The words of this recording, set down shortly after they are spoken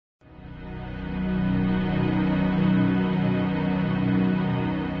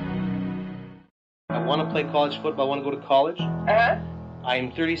want to play college football, I want to go to college. I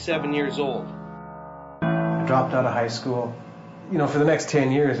am 37 years old. I dropped out of high school. You know, for the next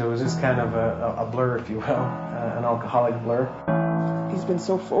 10 years, it was just kind of a blur, if you will, an alcoholic blur. He's been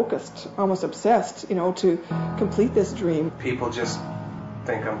so focused, almost obsessed, you know, to complete this dream. People just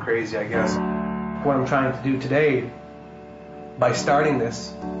think I'm crazy, I guess. What I'm trying to do today, by starting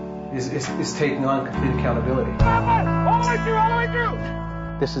this, is taking on complete accountability. All the way through, all the way through!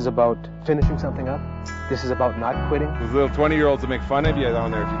 This is about finishing something up. This is about not quitting. Those little 20-years will make fun of you down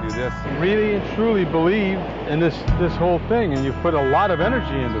there if you do this. You really and truly believe in this whole thing, and you put a lot of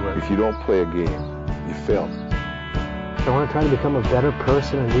energy into it. If you don't play a game, you fail. I want to try to become a better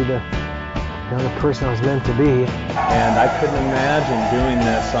person and be the person I was meant to be. And I couldn't imagine doing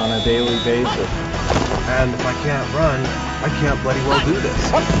this on a daily basis. And if I can't run, I can't bloody well do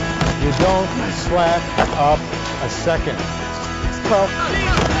this. You don't slack up a second.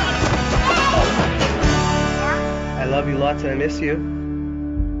 I love you lots and I miss you.